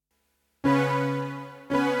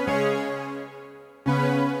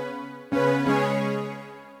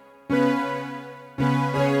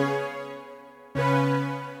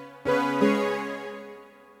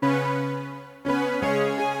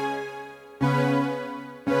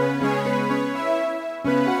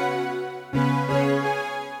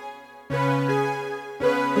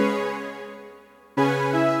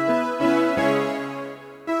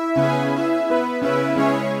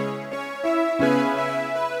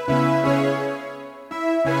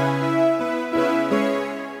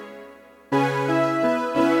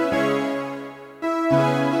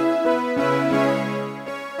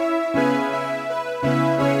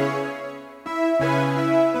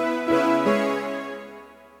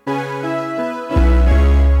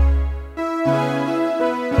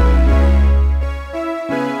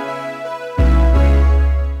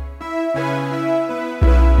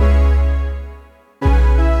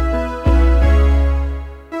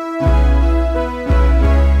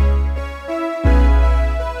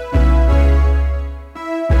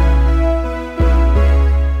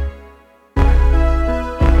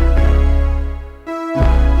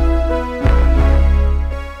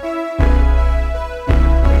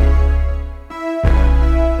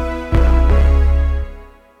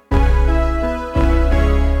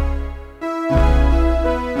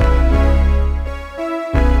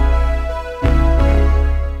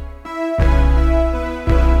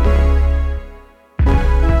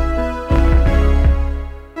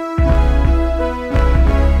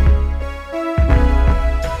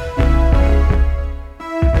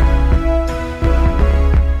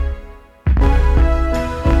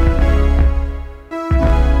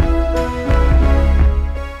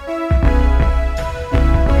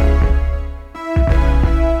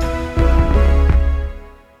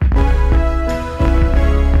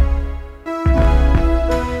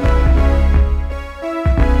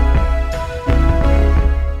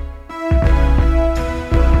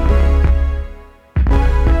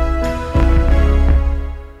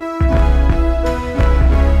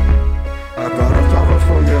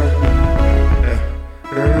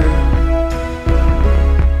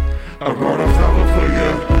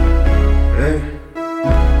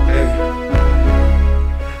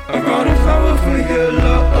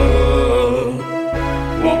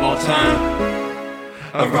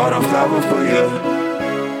I brought a flower for you.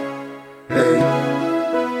 Hey,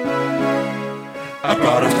 I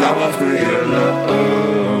brought a flower for your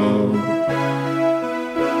love.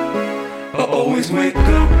 I always wake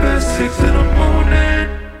up at 6 in the morning.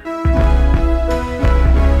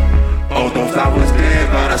 Although flowers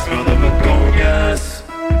dead, but I smell the begonias.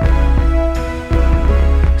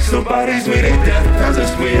 Somebody's waiting death has a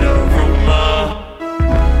sweet aroma.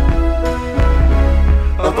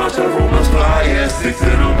 A bunch of rumors fly at 6 in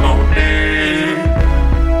the morning.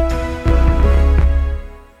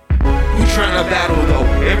 Who tryna battle though?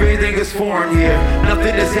 Everything is foreign here,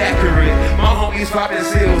 nothing is accurate. My homies popping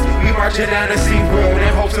seals, we marching down the SeaWorld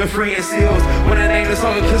in hopes of freeing seals. When I named the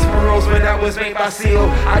song a Kiss from Rose, but that was made by Seal.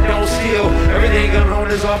 I don't steal, everything I'm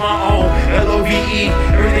on is on my own. L-O-V-E,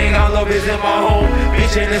 everything I love is in my home.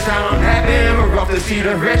 Bitch, in this time I'm happy, we're off to see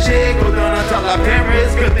the rich chick. Go down and tell our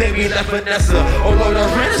parents, good thing we left Vanessa. Oh Lord, the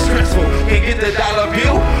rent is stressful, can't get the dollar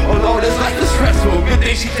bill. Oh Lord, this life is stressful, good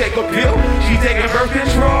thing she take a pill. She taking birth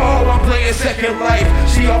control, I'm playing Second Life.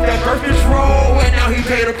 She off that birth control, and now he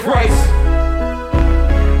paid the price.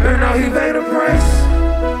 And now he paid the price.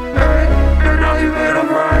 And now he paid the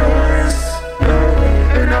price.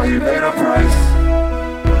 And now he paid the price.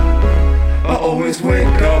 I always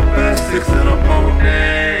wake up at 6 in the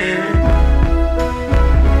morning.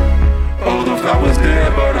 Oh, the flowers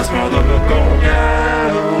dead, but I smell the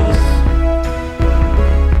begonias.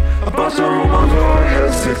 A bunch of rumors fly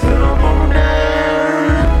at 6 in the morning.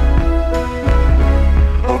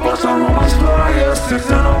 A bunch of rumors fly at 6 in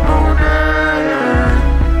the morning.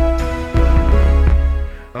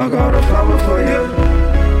 I got a flower for you.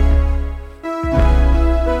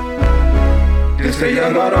 They say I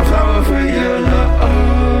got a flower for your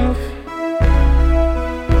love.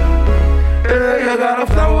 Yeah, I got a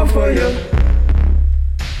flower for you.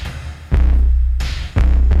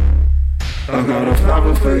 I got a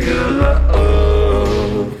flower for your love.